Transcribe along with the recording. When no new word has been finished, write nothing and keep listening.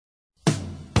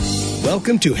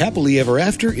Welcome to Happily Ever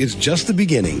After is just the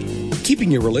beginning. Keeping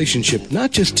your relationship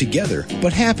not just together,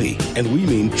 but happy, and we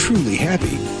mean truly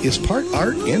happy, is part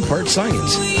art and part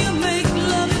science.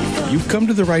 You've come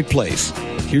to the right place.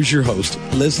 Here's your host,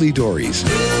 Leslie Dories.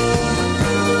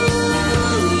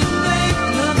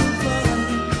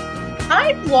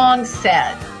 I've long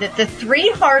said that the three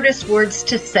hardest words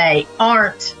to say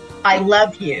aren't, I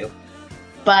love you,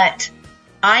 but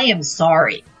I am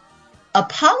sorry.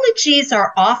 Apologies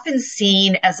are often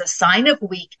seen as a sign of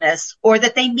weakness or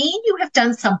that they mean you have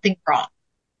done something wrong.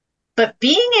 But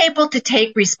being able to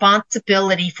take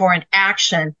responsibility for an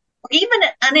action or even an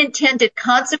unintended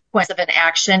consequence of an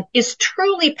action is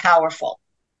truly powerful.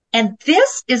 And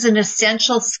this is an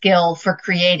essential skill for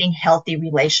creating healthy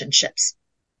relationships.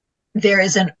 There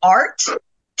is an art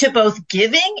to both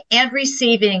giving and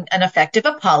receiving an effective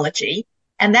apology.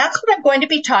 And that's what I'm going to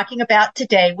be talking about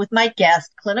today with my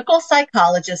guest, clinical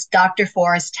psychologist, Dr.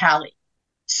 Forrest Talley.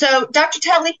 So, Dr.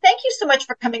 Talley, thank you so much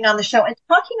for coming on the show and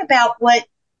talking about what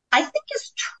I think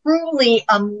is truly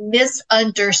a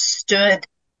misunderstood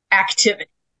activity.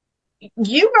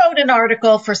 You wrote an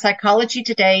article for Psychology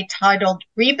Today titled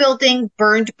Rebuilding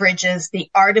Burned Bridges, The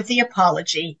Art of the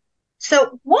Apology.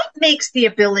 So what makes the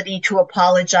ability to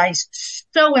apologize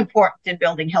so important in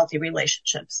building healthy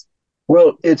relationships?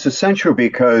 Well, it's essential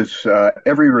because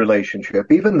every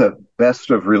relationship, even the best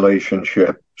of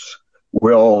relationships,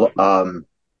 will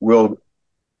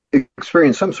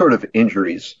experience some sort of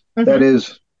injuries. Mm-hmm. That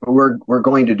is, we're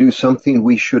going to do something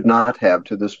we should not have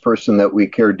to this person that we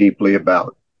care deeply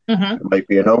about. Mm-hmm. It might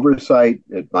be an oversight.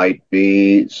 It might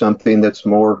be something that's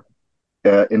more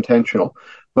intentional.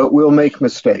 But we'll make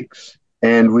mistakes,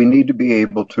 and we need to be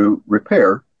able to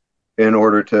repair in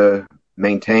order to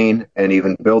maintain and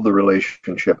even build the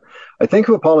relationship. I think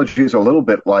of apologies a little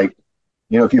bit like,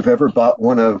 if you've ever bought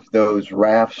one of those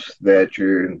rafts that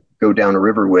you go down a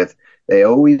river with, they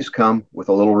always come with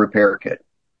a little repair kit.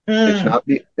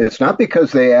 It's not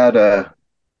because they add a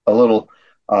little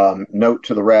note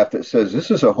to the raft that says this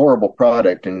is a horrible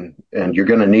product and you're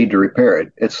going to need to repair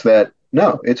it. It's that,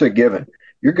 no, it's a given.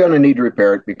 You're going to need to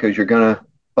repair it because you're going to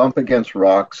bump against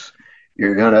rocks.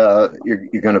 You're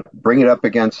gonna bring it up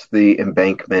against the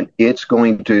embankment. It's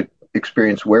going to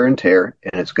experience wear and tear,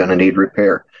 and it's going to need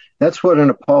repair. That's what an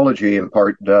apology in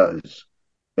part does.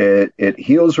 It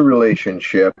heals a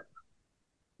relationship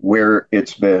where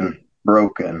it's been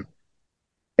broken,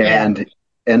 and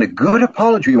a good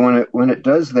apology, when it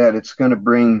does that, it's going to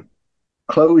bring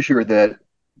closure that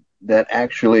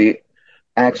actually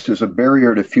acts as a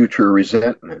barrier to future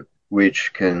resentment,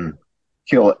 which can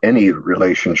kill any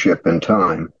relationship in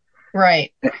time.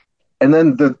 Right. And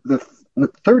then the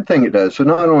third thing it does, so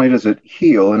not only does it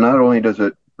heal and not only does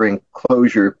it bring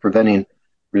closure, preventing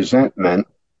resentment,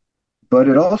 but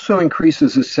it also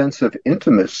increases a sense of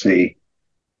intimacy,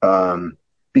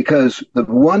 because the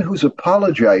one who's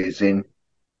apologizing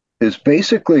is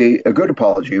basically, a good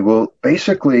apology will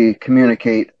basically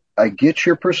communicate, I get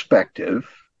your perspective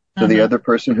to the other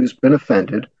person who's been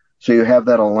offended, so you have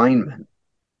that alignment.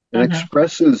 It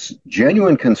expresses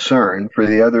genuine concern for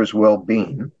the other's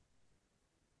well-being,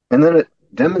 and then it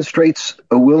demonstrates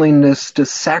a willingness to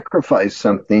sacrifice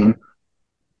something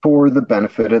for the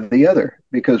benefit of the other.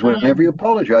 Because whenever you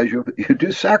apologize, you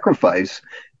do sacrifice,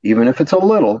 even if it's a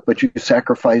little, but you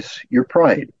sacrifice your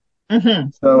pride.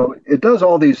 Mm-hmm. So it does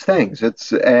all these things.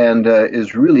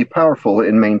 Is really powerful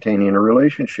in maintaining a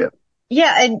relationship.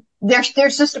 Yeah, and there's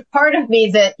just a part of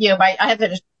me that I have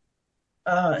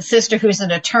a sister who's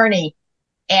an attorney,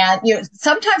 and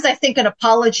sometimes I think an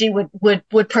apology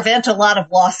would prevent a lot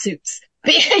of lawsuits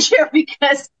because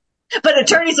but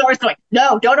attorneys are always like,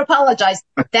 no, don't apologize.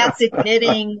 That's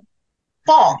admitting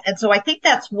fault. And so I think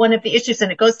that's one of the issues,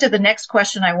 and it goes to the next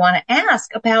question I want to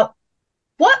ask about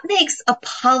what makes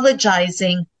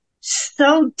apologizing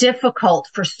so difficult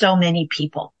for so many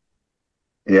people.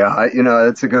 Yeah,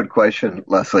 that's a good question,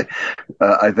 Leslie.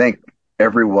 I think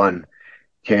everyone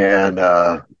can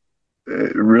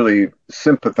really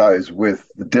sympathize with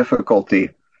the difficulty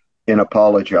in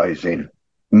apologizing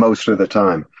most of the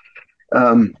time.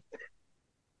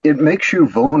 It makes you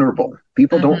vulnerable.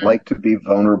 People don't like to be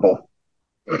vulnerable.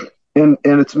 And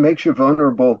it makes you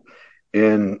vulnerable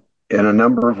in a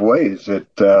number of ways.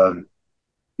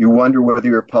 You wonder whether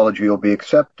your apology will be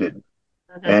accepted.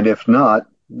 And if not,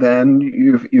 then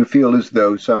you feel as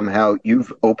though somehow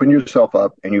you've opened yourself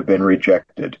up and you've been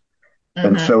rejected.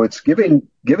 And so it's giving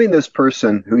this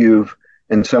person who you've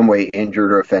in some way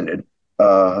injured or offended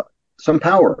some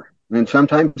power. And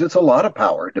sometimes it's a lot of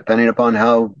power, depending upon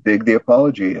how big the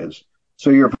apology is. So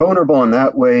you're vulnerable in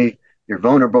that way. You're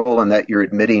vulnerable in that you're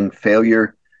admitting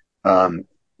failure.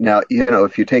 Now,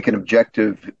 if you take an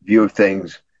objective view of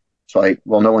things, it's like,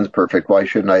 well, no one's perfect. Why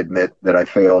shouldn't I admit that I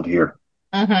failed here?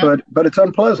 Mm-hmm. But it's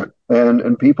unpleasant,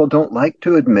 and people don't like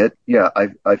to admit, yeah,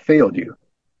 I failed you.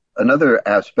 Another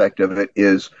aspect of it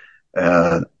is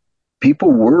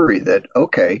people worry that,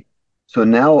 okay, so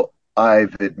now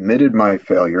I've admitted my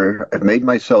failure, I've made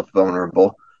myself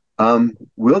vulnerable.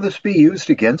 Will this be used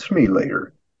against me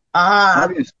later?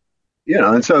 Obviously,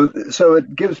 and so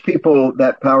it gives people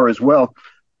that power as well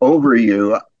over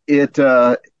you.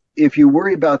 If you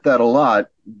worry about that a lot,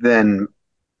 then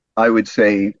I would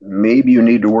say maybe you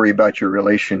need to worry about your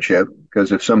relationship,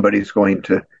 because if somebody's going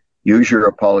to use your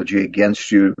apology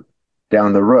against you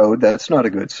down the road, that's not a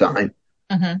good sign.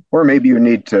 Mm-hmm. Or maybe you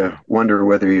need to wonder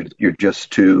whether you're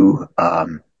just a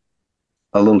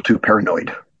little too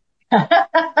paranoid.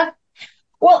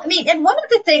 Well, I mean, and one of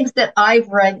the things that I've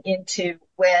run into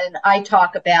when I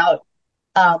talk about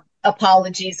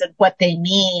apologies and what they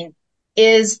mean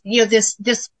is,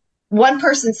 this one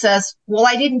person says, well,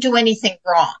 I didn't do anything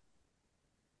wrong.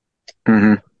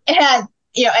 Mm-hmm.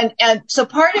 And, and so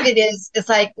part of it is, it's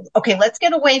like, okay, let's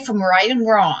get away from right and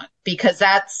wrong, because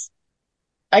that's,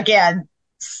 again,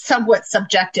 somewhat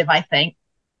subjective, I think.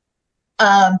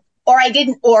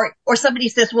 Or somebody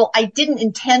says, well, I didn't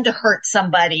intend to hurt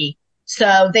somebody,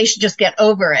 so they should just get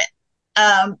over it.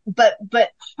 But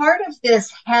part of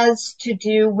this has to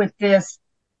do with this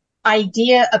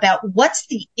idea about what's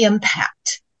the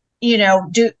impact.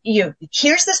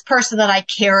 Here's this person that I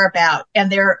care about,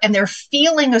 and they're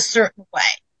feeling a certain way.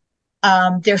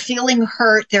 They're feeling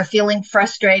hurt, they're feeling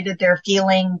frustrated, they're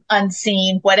feeling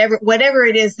unseen, whatever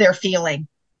it is they're feeling.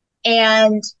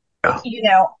 And,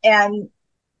 and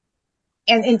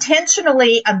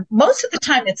intentionally, most of the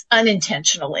time it's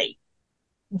unintentionally,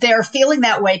 they're feeling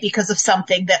that way because of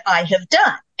something that I have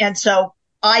done. And so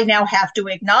I now have to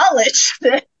acknowledge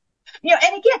that,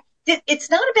 and again, it's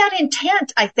not about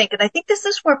intent, I think. And I think this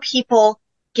is where people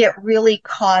get really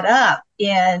caught up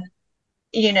in,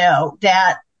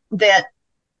 that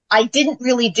I didn't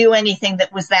really do anything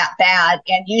that was that bad,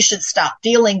 and you should stop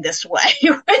feeling this way.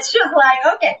 It's just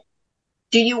like, okay,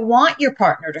 do you want your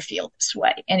partner to feel this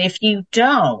way? And if you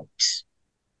don't,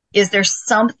 is there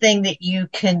something that you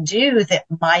can do that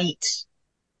might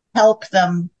help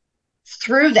them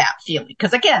through that feeling?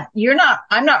 Because again,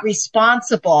 I'm not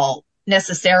responsible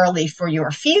necessarily for your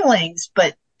feelings,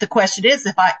 but the question is,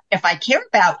 if I care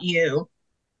about you,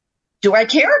 do I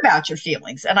care about your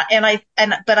feelings? But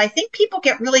I think people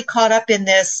get really caught up in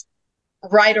this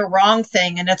right or wrong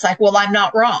thing. And it's like, well, I'm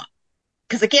not wrong.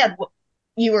 Because again,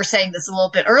 you were saying this a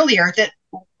little bit earlier, that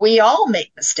we all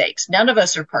make mistakes. None of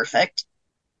us are perfect.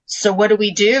 So what do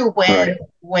we do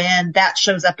when that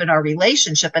shows up in our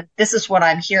relationship? And this is what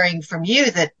I'm hearing from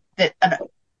you, that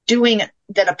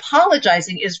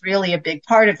apologizing is really a big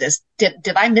part of this.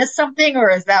 Did I miss something,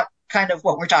 or is that kind of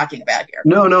what we're talking about here?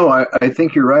 No, I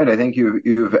think you're right. I think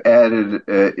you've added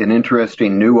an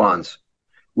interesting nuance,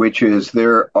 which is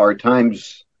there are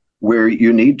times where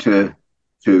you need to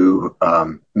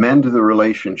mend the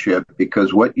relationship,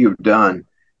 because what you've done,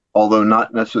 although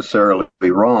not necessarily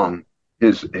wrong,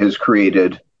 has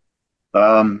created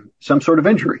some sort of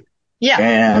injury.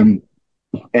 Yeah.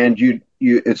 And you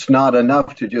it's not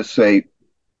enough to just say,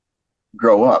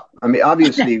 grow up. I mean,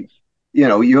 obviously,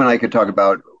 you and I could talk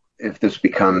about if this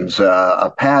becomes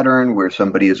a pattern where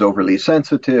somebody is overly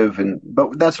sensitive,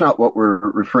 but that's not what we're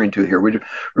referring to here. We're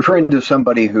referring to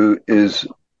somebody who is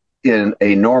in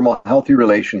a normal, healthy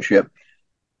relationship.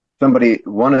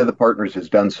 One of the partners has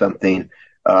done something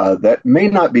that may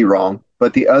not be wrong,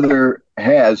 but the other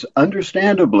has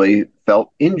understandably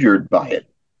felt injured by it.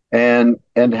 And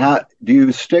how do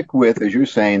you stick with, as you're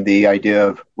saying, the idea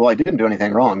of, well, I didn't do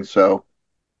anything wrong, so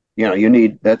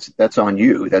that's on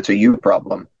you. That's a you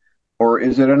problem. Or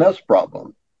is it an us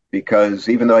problem? Because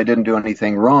even though I didn't do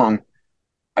anything wrong,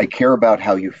 I care about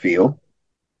how you feel.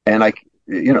 And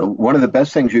one of the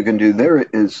best things you can do there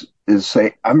is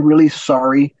say, I'm really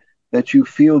sorry that you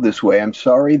feel this way. I'm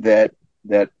sorry that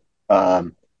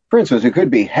for instance, it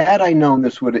could be, had I known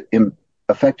this would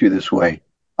affect you this way,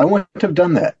 I wouldn't have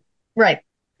done that. Right.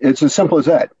 It's as simple as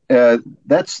that.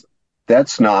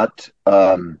 That's not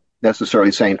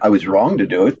necessarily saying I was wrong to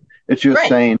do it. It's just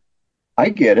saying, I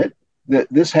get it. That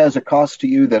this has a cost to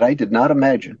you that I did not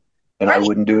imagine, and I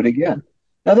wouldn't do it again.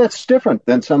 Now, that's different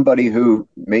than somebody who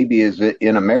maybe is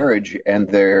in a marriage and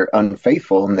they're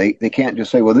unfaithful, and they can't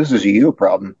just say, well, this is a you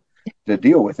problem to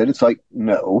deal with it. It's like,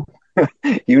 no,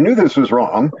 you knew this was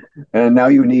wrong, and now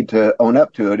you need to own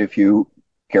up to it if you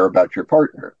care about your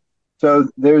partner. So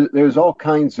there's all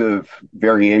kinds of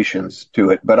variations to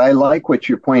it, but I like what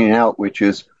you're pointing out, which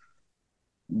is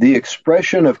the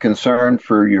expression of concern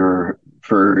for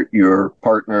your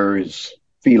partner's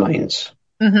feelings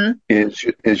is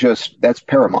just, that's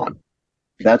paramount.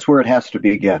 That's where it has to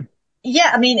begin.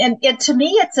 Yeah, I mean, and to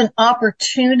me, it's an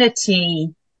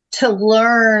opportunity to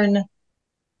learn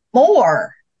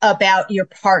more about your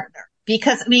partner,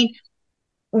 because I mean,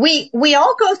 we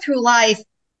all go through life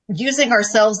using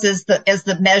ourselves as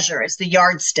the measure, as the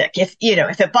yardstick. If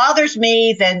it bothers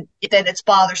me, then it's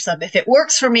bothersome. If it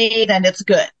works for me, then it's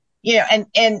good.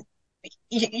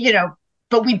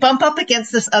 But we bump up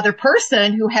against this other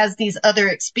person who has these other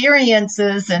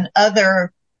experiences and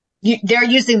they're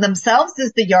using themselves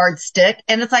as the yardstick.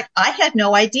 And it's like, I had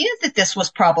no idea that this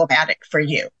was problematic for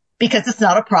you because it's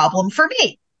not a problem for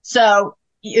me. So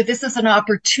this is an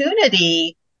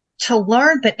opportunity to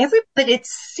learn, but it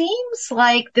seems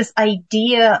like this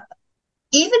idea,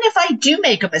 even if I do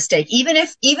make a mistake, even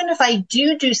if I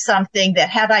do something that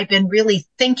had I been really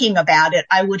thinking about it,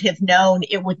 I would have known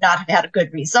it would not have had a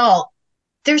good result.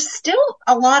 There's still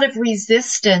a lot of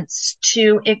resistance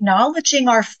to acknowledging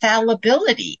our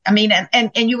fallibility. I mean,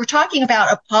 and you were talking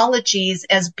about apologies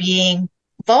as being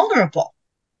vulnerable,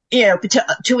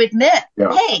 to admit,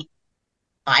 hey,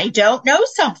 I don't know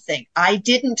something. I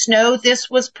didn't know this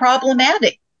was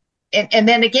problematic. And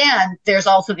then again, there's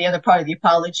also the other part of the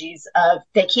apologies of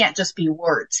they can't just be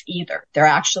words either. There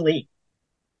actually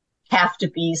have to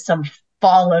be some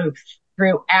follow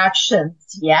through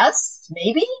actions. Yes,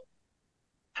 maybe.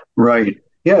 Right.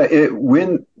 Yeah.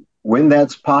 When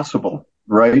that's possible,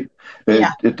 right?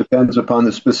 It depends upon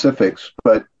the specifics,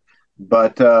 but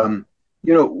what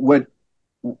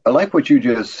I like what you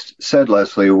just said,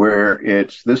 Leslie, where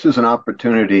this is an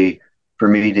opportunity for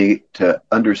me to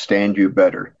understand you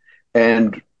better.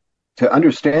 And to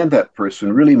understand that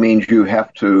person really means you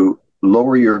have to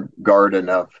lower your guard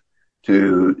enough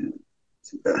to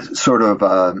sort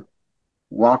of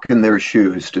walk in their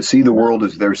shoes, to see the world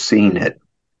as they're seeing it,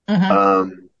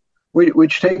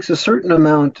 which takes a certain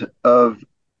amount of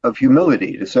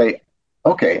humility to say,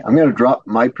 okay, I'm going to drop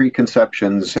my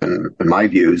preconceptions and my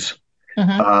views.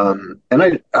 And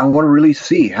I want to really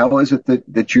see, how is it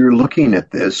that you're looking at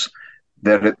this,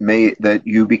 that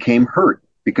you became hurt,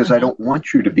 because I don't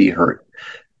want you to be hurt.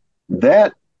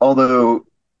 That, although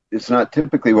it's not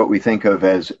typically what we think of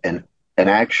as an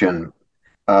action,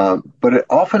 but it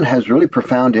often has really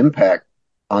profound impact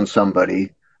on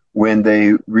somebody when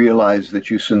they realize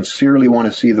that you sincerely want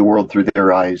to see the world through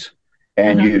their eyes,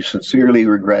 and you sincerely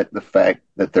regret the fact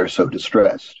that they're so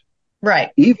distressed.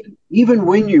 Right. Even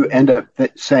when you end up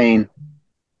saying,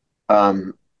 I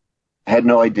had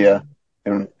no idea,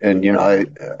 and I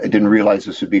didn't realize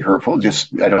this would be hurtful.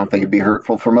 I don't think it'd be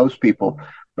hurtful for most people,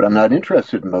 but I'm not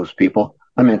interested in most people.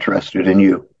 I'm interested in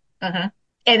you. And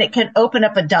it can open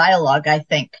up a dialogue, I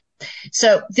think.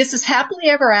 So this is Happily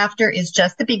Ever After is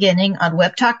just the beginning on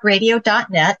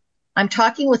webtalkradio.net. I'm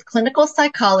talking with clinical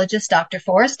psychologist Dr.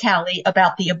 Forrest Talley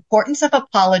about the importance of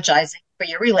apologizing for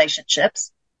your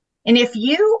relationships. And if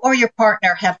you or your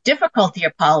partner have difficulty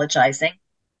apologizing,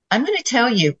 I'm going to tell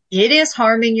you, it is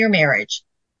harming your marriage.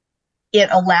 It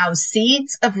allows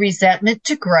seeds of resentment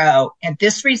to grow, and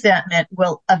this resentment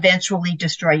will eventually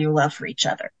destroy your love for each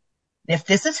other. If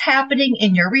this is happening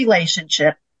in your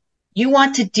relationship, you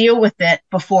want to deal with it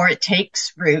before it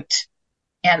takes root,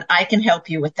 and I can help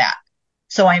you with that.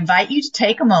 So I invite you to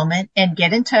take a moment and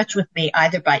get in touch with me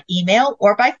either by email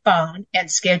or by phone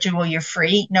and schedule your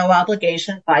free, no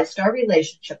obligation 5-star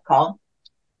relationship call.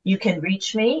 You can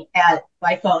reach me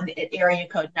by phone at area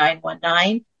code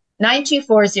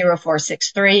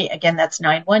 919-924-0463. Again, that's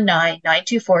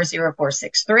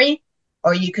 919-924-0463.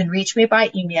 Or you can reach me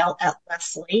by email at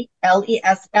Leslie, Lesli,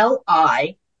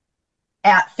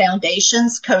 at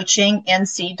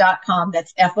foundationscoachingnc.com.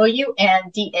 That's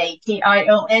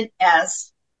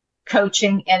FOUNDATIONS,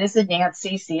 coaching, N as in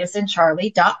Nancy, C as in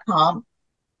Charlie.com.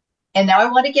 And now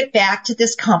I want to get back to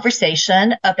this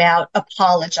conversation about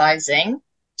apologizing.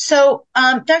 So,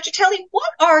 Dr. Talley,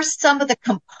 what are some of the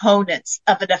components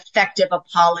of an effective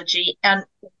apology, and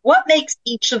what makes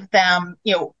each of them,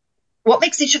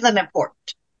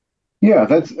 important? Yeah,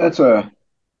 that's a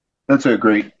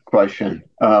great question.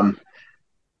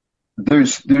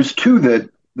 There's two that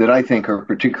I think are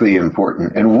particularly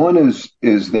important, and one is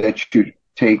that you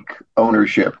take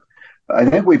ownership. I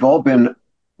think we're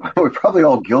probably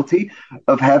all guilty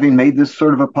of having made this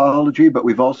sort of apology, but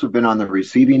we've also been on the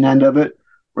receiving end of it,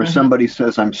 where somebody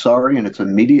says, I'm sorry, and it's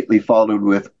immediately followed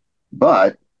with,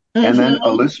 but, and then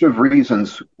a list of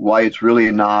reasons why it's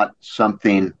really not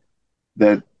something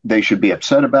that they should be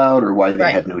upset about, or why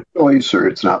they had no choice, or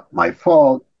it's not my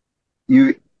fault.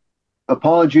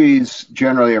 apologies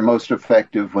generally are most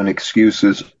effective when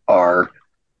excuses are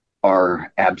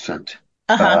absent.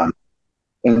 Uh-huh.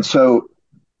 And so,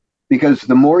 because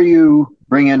the more you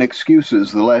bring in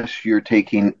excuses, the less you're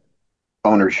taking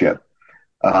ownership.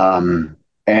 And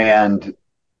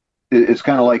it's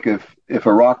kind of like if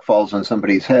a rock falls on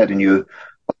somebody's head and you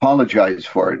apologize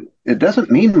for it, it doesn't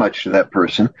mean much to that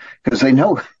person because they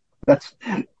know that's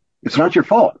it's not your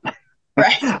fault.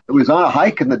 Right. It was on a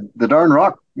hike and the darn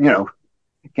rock,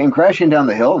 came crashing down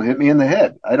the hill and hit me in the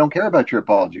head. I don't care about your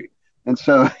apology. And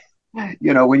so,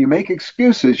 when you make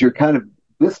excuses, you're kind of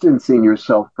distancing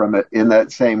yourself from it in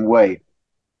that same way.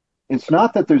 It's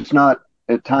not that there's not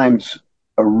at times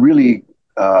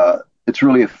it's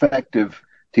really effective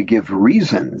to give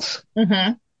reasons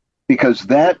Mm-hmm. because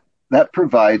that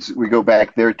provides, we go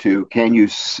back there to,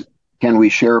 can we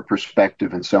share a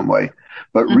perspective in some way?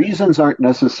 But Mm-hmm. reasons aren't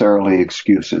necessarily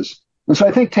excuses. And so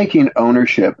I think taking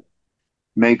ownership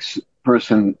makes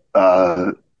an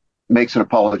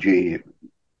apology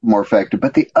more effective.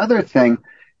 But the other thing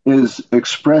is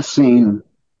expressing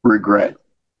regret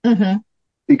Mm-hmm.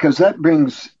 because that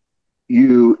brings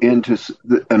you into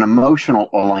an emotional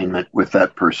alignment with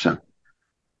that person.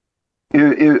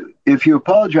 If you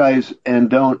apologize and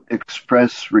don't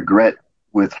express regret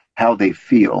with how they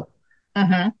feel,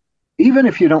 Mm-hmm. even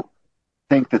if you don't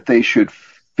think that they should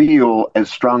feel as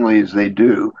strongly as they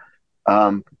do,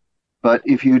 but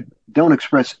if you don't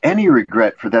express any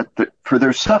regret for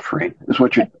their suffering is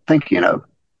what you're thinking of,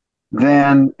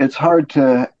 then it's hard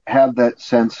to have that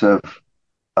sense of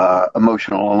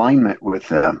emotional alignment with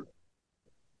them.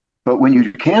 But when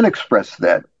you can express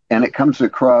that and it comes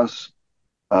across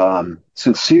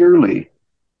sincerely,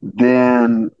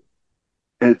 then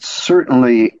it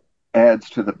certainly adds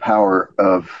to the power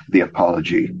of the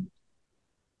apology.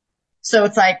 So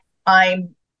it's like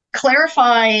I'm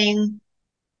clarifying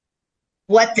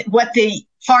what the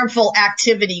harmful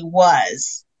activity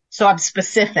was. So I'm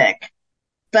specific,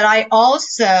 but I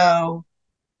also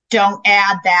don't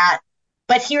add that.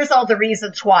 But here's all the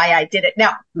reasons why I did it.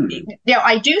 Now,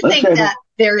 I do think that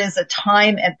there is a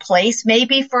time and place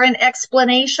maybe for an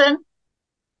explanation,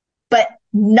 but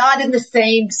not in the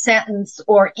same sentence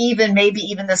or maybe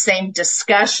even the same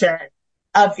discussion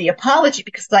of the apology,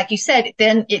 because like you said,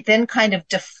 it then kind of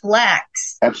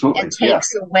deflects. Absolutely. And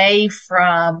takes away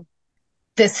from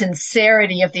the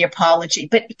sincerity of the apology.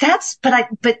 But that's where I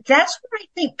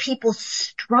think people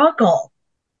struggle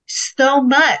so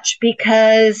much,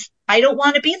 because I don't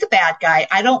want to be the bad guy.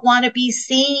 I don't want to be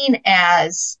seen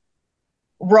as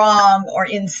wrong or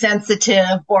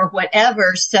insensitive or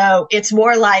whatever. So it's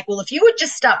more like, well, if you would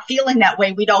just stop feeling that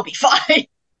way, we'd all be fine.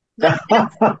 Yeah.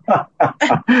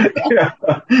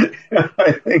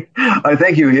 I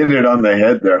think you hit it on the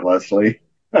head there, Leslie.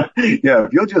 Yeah,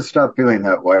 if you'll just stop feeling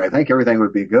that way, I think everything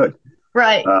would be good.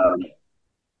 Right.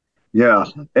 Yeah,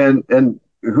 and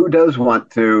who does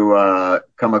want to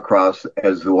come across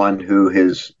as the one who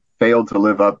has failed to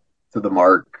live up to the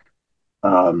mark?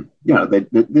 That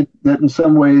in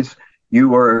some ways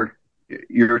you're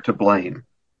to blame.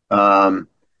 But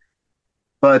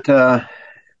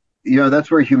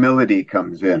that's where humility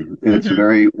comes in. It's a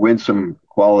very winsome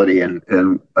quality,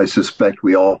 and I suspect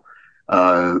we all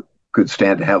could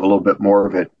stand to have a little bit more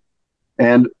of it.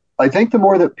 And I think the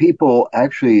more that people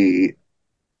actually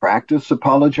practice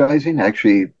apologizing,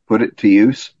 actually put it to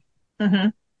use,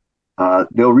 they'll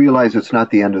realize it's not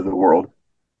the end of the world.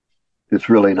 It's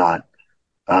really not.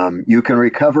 You can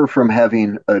recover from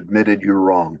having admitted you're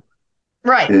wrong.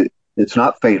 Right. It's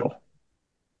not fatal.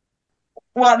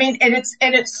 Well, I mean, and it's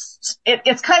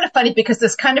kind of funny because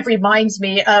this kind of reminds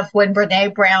me of when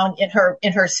Brene Brown in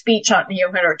her speech on, in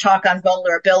her talk on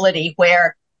vulnerability,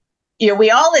 where,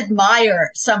 we all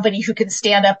admire somebody who can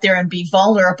stand up there and be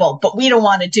vulnerable, but we don't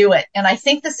want to do it. And I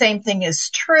think the same thing is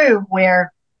true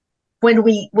where when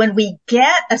we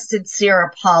get a sincere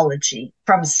apology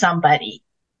from somebody,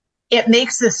 it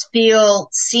makes us feel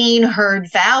seen, heard,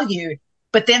 valued.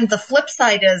 But then the flip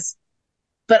side is,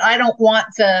 but I don't want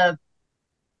the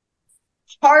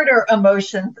harder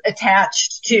emotions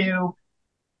attached to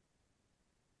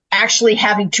actually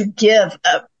having to give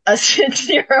a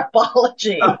sincere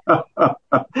apology.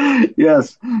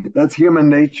 Yes, that's human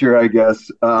nature, I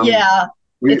guess. Yeah.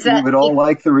 We would all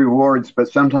like the rewards, but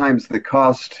sometimes the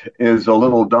cost is a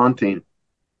little daunting.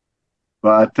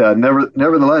 But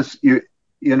nevertheless,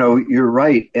 you're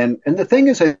right. And the thing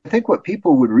is, I think what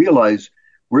people would realize,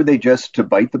 were they just to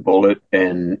bite the bullet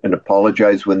and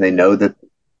apologize when they know that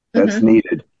that's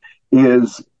needed,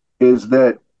 is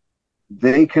that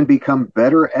they can become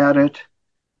better at it,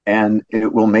 and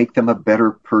it will make them a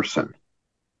better person.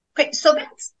 Okay, so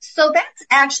So that's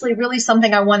actually really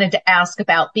something I wanted to ask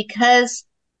about, because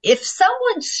if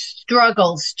someone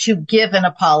struggles to give an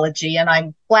apology, and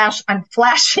I'm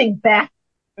flashing back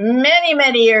many,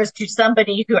 many years to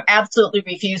somebody who absolutely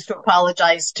refused to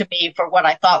apologize to me for what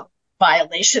I thought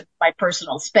violation of my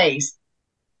personal space,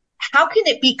 how can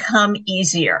it become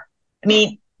easier? I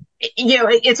mean,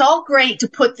 it's all great to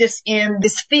put this in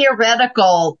this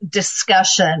theoretical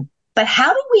discussion, but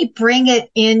how do we bring it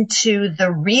into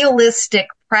the realistic,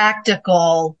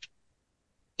 practical,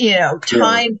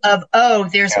 time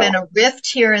of, there's been a rift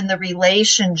here in the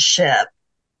relationship.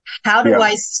 How do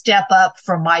I step up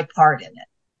for my part in it?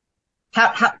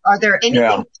 How are there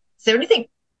anything, is there anything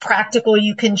practical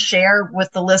you can share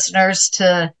with the listeners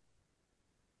to?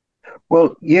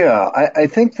 Well, I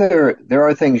think there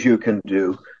are things you can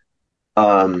do,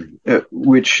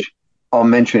 which I'll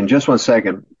mention in just one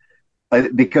second,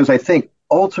 because I think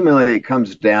ultimately it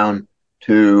comes down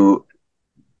to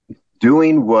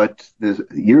doing what a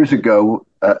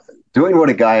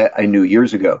guy I knew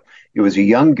years ago. It was a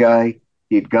young guy.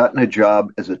 He'd gotten a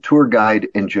job as a tour guide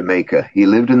in Jamaica. He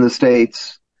lived in the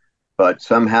States, but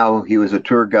somehow he was a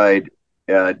tour guide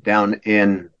down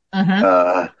in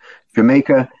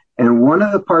Jamaica. And one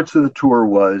of the parts of the tour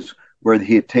was where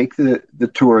he'd take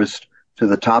the tourist to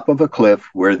the top of a cliff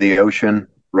where the ocean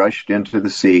rushed into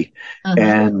the sea,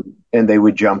 and they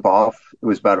would jump off. It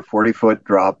was about a 40-foot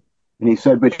drop. And he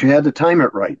said, but you had to time it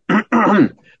right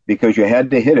because you had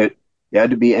to hit it. You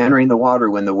had to be entering the water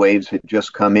when the waves had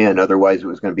just come in. Otherwise, it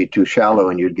was going to be too shallow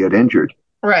and you'd get injured.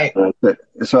 Right.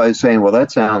 So I was saying, well,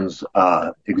 that sounds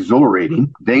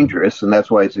exhilarating, dangerous, and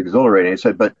that's why it's exhilarating. I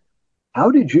said, but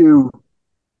how did you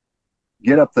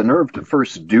get up the nerve to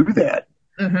first do that?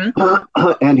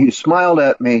 And he smiled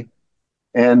at me,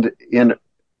 and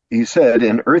he said,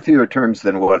 in earthier terms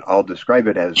than what I'll describe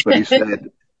it as, but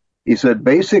he said,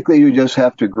 basically, you just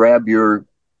have to grab your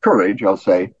courage, I'll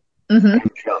say, and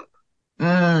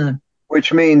jump.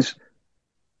 Which means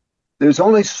there's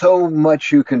only so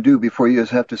much you can do before you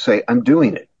just have to say, I'm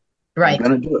doing it. Right. I'm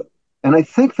going to do it. And I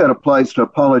think that applies to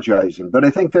apologizing, but I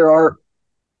think there are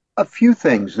a few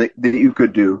things that you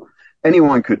could do,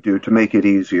 anyone could do to make it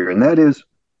easier. And that is,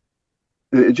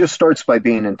 it just starts by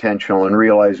being intentional and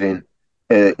realizing,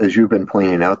 as you've been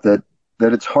pointing out, that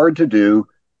it's hard to do.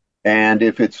 And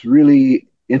if it's really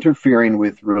interfering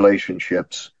with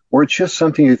relationships, or it's just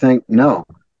something you think, no,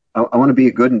 I want to be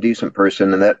a good and decent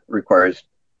person, and that requires,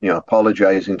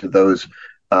 apologizing to those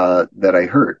that I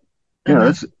hurt.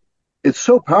 It's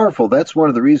so powerful. That's one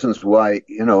of the reasons why,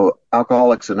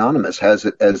 Alcoholics Anonymous has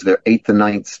it as their 8th and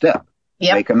 9th step.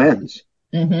 Make amends.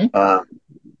 The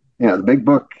big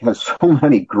book has so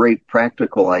many great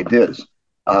practical ideas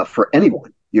for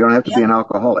anyone. You don't have to be an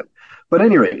alcoholic. But at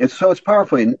any rate, it's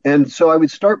powerful. And so I would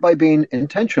start by being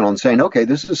intentional and saying, okay,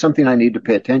 this is something I need to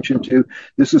pay attention to.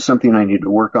 This is something I need to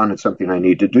work on. It's something I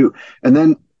need to do. And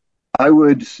then I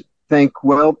would think,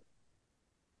 well,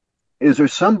 is there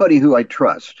somebody who I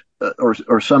trust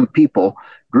or some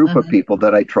group of people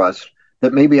that I trust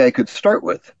that maybe I could start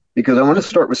with? Because I want to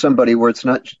start with somebody where it's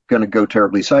not going to go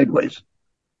terribly sideways.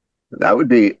 That'd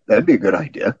be a good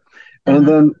idea. And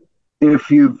then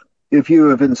if you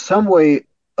have in some way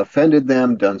offended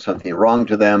them, done something wrong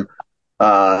to them,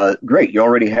 great, you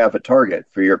already have a target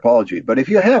for your apology. But if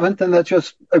you haven't, then that's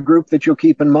just a group that you'll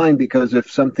keep in mind, because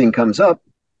if something comes up,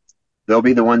 they'll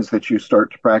be the ones that you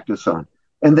start to practice on.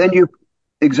 And then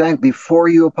before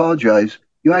you apologize,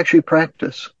 you actually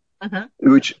practice,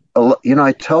 which,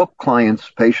 I tell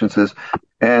patients this,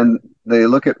 and they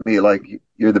look at me like,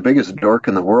 you're the biggest dork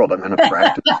in the world. I'm going to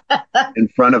practice in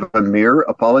front of a mirror,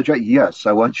 apologize. Yes,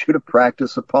 I want you to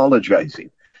practice apologizing.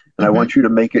 And I want you to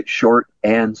make it short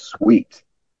and sweet.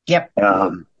 Yep.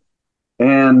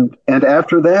 And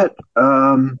after that,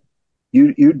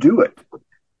 you do it,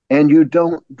 and you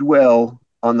don't dwell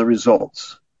on the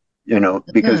results,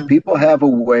 because people have a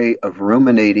way of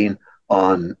ruminating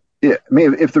on it. I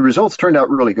mean, if the results turned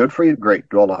out really good for you, great,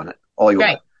 dwell on it all you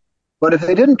want. But if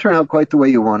they didn't turn out quite the way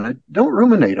you wanted, don't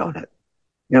ruminate on it.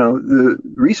 The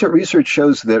recent research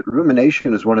shows that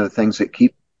rumination is one of the things that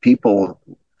keep people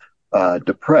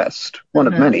depressed, one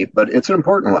of many, but it's an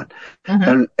important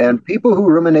one. And people who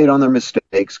ruminate on their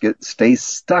mistakes stay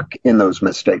stuck in those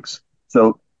mistakes.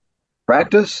 So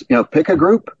practice, pick a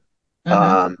group,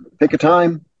 pick a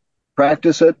time,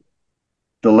 practice it,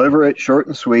 deliver it short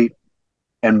and sweet,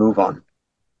 and move on.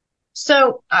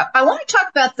 So I want to talk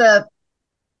about the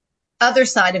other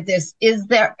side of this.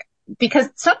 Because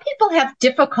some people have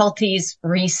difficulties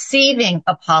receiving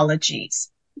apologies.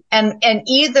 And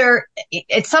either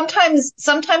it's sometimes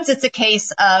it's a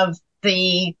case of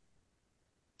the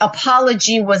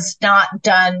apology was not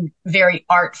done very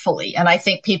artfully. And I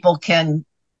think people can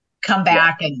come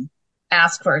back and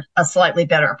ask for a slightly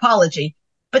better apology.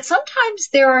 But sometimes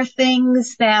there are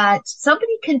things that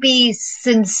somebody can be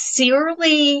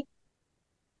sincerely,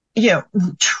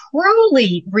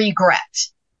 truly regret.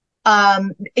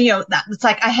 It's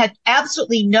like I had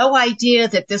absolutely no idea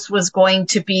that this was going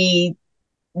to be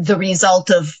the result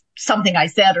of something I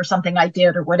said or something I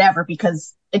did or whatever,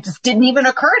 because it just didn't even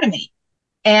occur to me.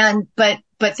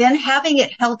 But then having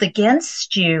it held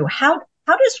against you, how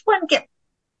does one get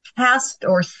past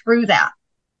or through that?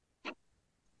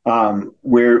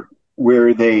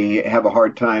 Where they have a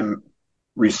hard time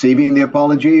receiving the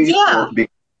apology? Yeah.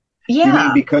 You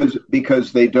mean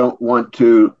because they don't want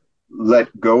to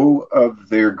let go of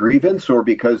their grievance, or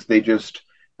because they just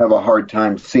have a hard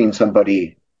time seeing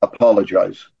somebody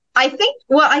apologize? I think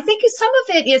some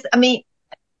of it is,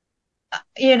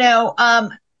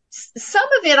 some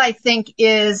of it I think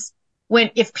is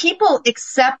if people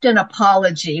accept an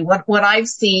apology, what I've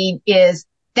seen is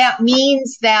that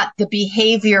means that the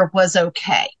behavior was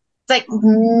okay. It's like,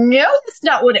 no, that's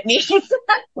not what it means.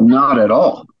 Not at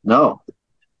all. No.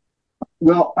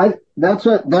 Well, that's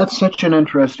such an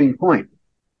interesting point.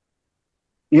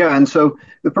 Yeah, and so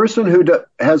the person who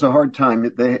has a hard time,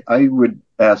 I would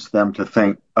ask them to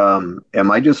think, am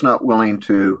I just not willing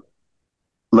to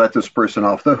let this person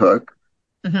off the hook?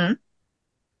 Mm-hmm.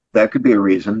 That could be a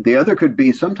reason. The other could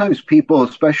be sometimes people,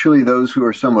 especially those who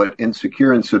are somewhat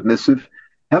insecure and submissive,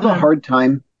 have a hard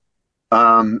time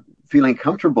feeling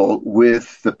comfortable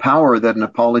with the power that an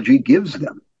apology gives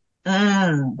them.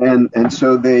 And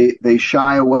so they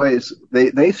shy away.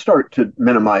 They start to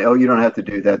minimize. Oh, you don't have to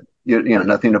do that.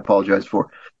 Nothing to apologize for.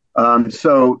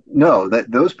 So no,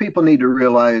 that those people need to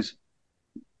realize,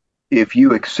 if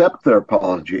you accept their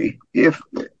apology, if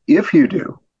you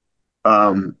do,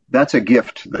 that's a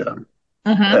gift to them.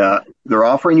 Mm-hmm. They're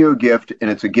offering you a gift, and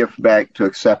it's a gift back to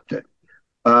accept it.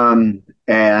 And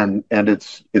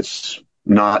it's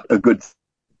not a good thing.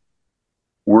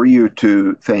 Were you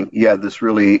to think, yeah, this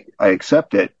really, I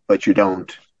accept it, but you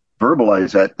don't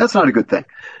verbalize that, that's not a good thing.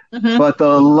 Mm-hmm. But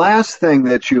the last thing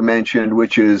that you mentioned,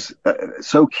 which is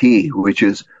so key, which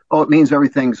is, it means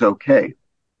everything's okay.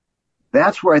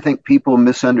 That's where I think people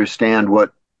misunderstand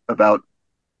about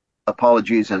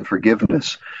apologies and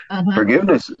forgiveness. Mm-hmm.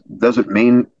 Forgiveness doesn't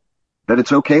mean that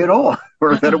it's okay at all,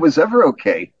 or that it was ever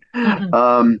okay.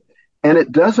 Mm-hmm. And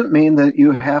it doesn't mean that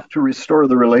you have to restore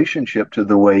the relationship to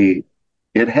the way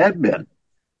it had been.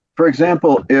 For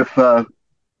example, if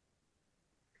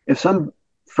some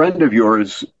friend of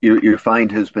yours you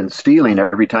find has been stealing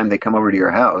every time they come over to your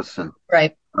house, and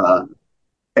right,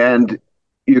 and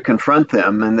you confront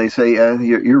them, and they say,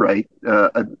 "You're right.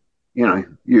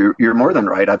 You're more than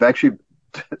right. I've actually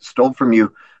stole from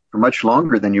you for much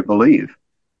longer than you believe,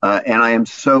 and I am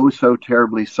so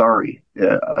terribly sorry."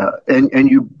 And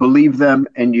you believe them,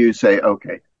 and you say,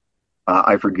 "Okay,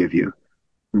 I forgive you."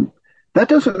 That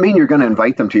doesn't mean you're going to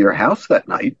invite them to your house that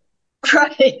night.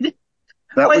 Right.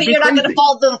 Well, you're not going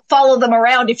to follow them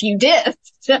around if you did.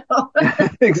 So.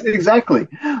 Exactly.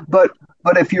 But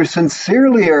if you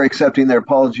sincerely are accepting their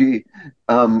apology,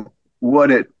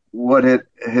 what it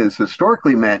has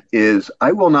historically meant is,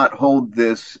 I will not hold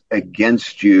this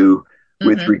against you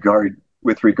with regard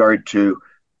to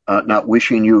not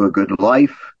wishing you a good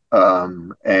life,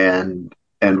 and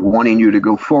wanting you to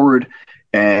go forward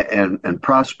and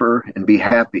prosper and be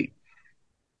happy.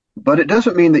 But it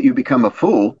doesn't mean that you become a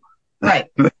fool,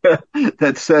 right?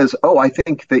 That says, I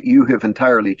think that you have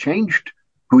entirely changed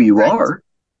who you are.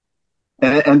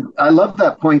 And I love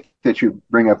that point that you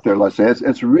bring up there, Leslie.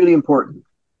 It's really important.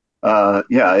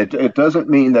 It doesn't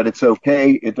mean that it's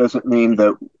okay. It doesn't mean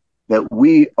that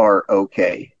we are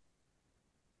okay.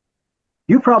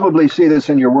 You probably see this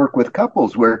in your work with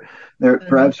couples where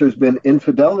perhaps there's been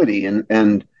infidelity,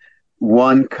 and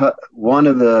one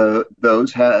of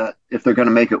those if they're going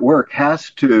to make it work,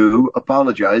 has to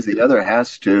apologize. The other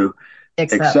has to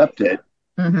accept it.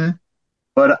 Mm-hmm.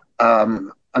 But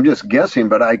I'm just guessing.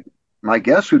 But my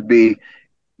guess would be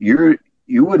you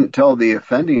wouldn't tell the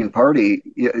offending party,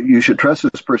 you should trust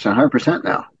this person 100%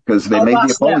 now because they made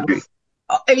the apology.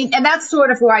 No. I mean, and that's sort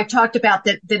of where I talked about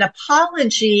that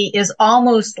apology is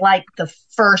almost like the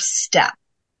first step.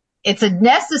 It's a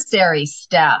necessary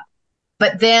step.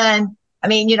 But then,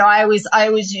 I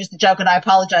always use the joke, and I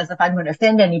apologize if I'm going to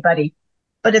offend anybody,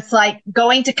 but it's like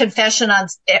going to confession on,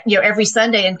 every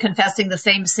Sunday and confessing the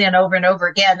same sin over and over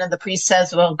again. And the priest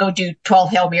says, well, go do 12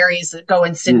 Hail Marys and go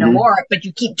and sin no more. But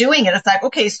you keep doing it. It's like,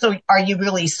 okay, so are you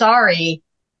really sorry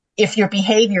if your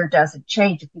behavior doesn't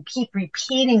change? If you keep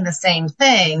repeating the same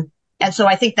thing, And so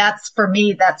I think that's, for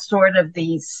me, that's sort of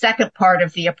the second part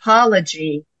of the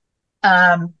apology,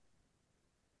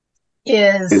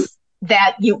 is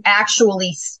that you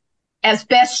actually, as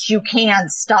best you can,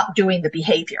 stop doing the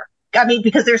behavior. I mean,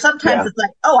 because there's sometimes it's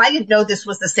like, oh, I didn't know this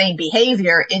was the same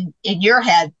behavior in your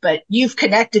head, but you've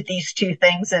connected these two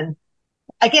things. And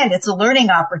again, it's a learning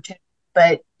opportunity,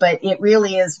 but it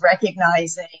really is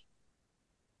recognizing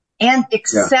and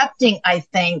accepting, I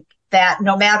think, that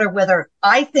no matter whether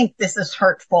I think this is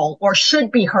hurtful or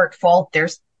should be hurtful,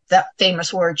 there's that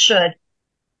famous word should,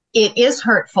 it is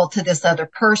hurtful to this other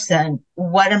person.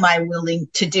 What am I willing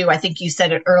to do? I think you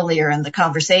said it earlier in the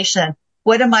conversation.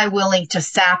 What am I willing to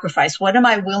sacrifice? What am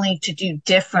I willing to do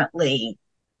differently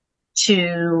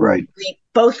to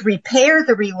both repair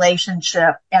the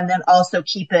relationship and then also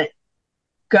keep it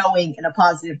going in a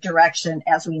positive direction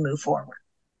as we move forward?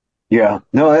 Yeah,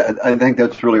 no, I think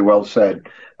that's really well said.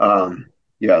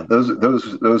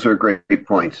 Those are great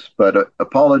points. But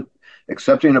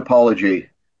accepting an apology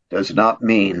does not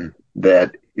mean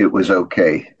that it was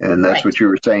okay. And that's what you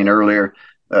were saying earlier.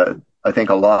 I think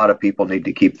a lot of people need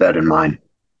to keep that in mind.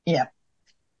 Yeah.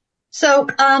 So,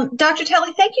 Dr.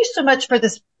 Talley, thank you so much for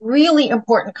this really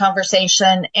important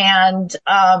conversation. And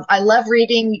I love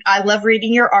reading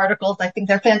your articles. I think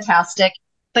they're fantastic.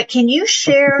 But can you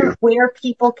share where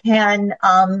people can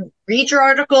read your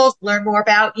articles, learn more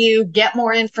about you, get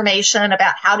more information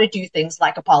about how to do things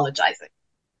like apologizing?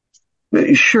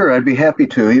 Sure, I'd be happy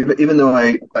to. Even though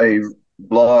I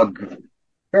blog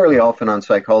fairly often on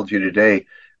Psychology Today,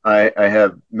 I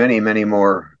have many, many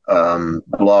more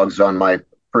blogs on my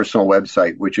personal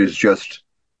website, which is just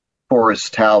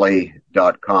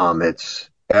forresttalley.com. It's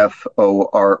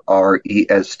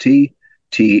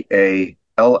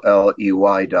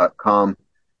FORRESTTALLEY.com,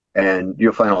 and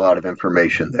you'll find a lot of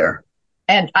information there.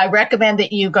 And I recommend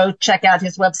that you go check out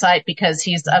his website because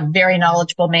he's a very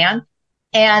knowledgeable man.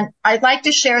 And I'd like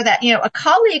to share that, a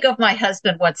colleague of my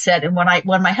husband once said, and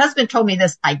when my husband told me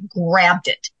this, I grabbed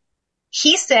it.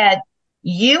 He said,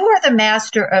 you are the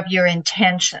master of your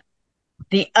intention.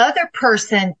 The other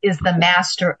person is the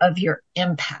master of your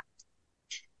impact.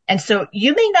 And so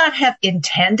you may not have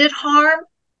intended harm,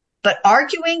 but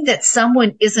arguing that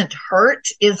someone isn't hurt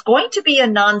is going to be a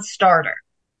non-starter.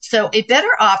 So a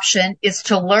better option is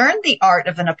to learn the art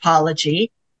of an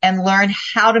apology and learn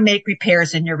how to make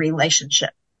repairs in your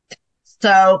relationship.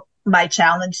 So my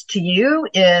challenge to you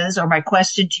is, or my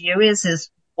question to you is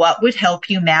what would help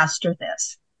you master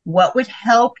this? What would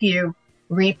help you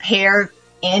repair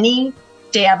any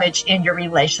damage in your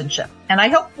relationship? And I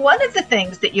hope one of the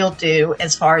things that you'll do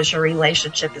as far as your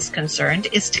relationship is concerned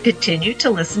is to continue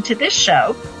to listen to this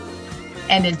show.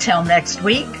 And until next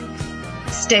week,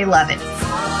 stay loving.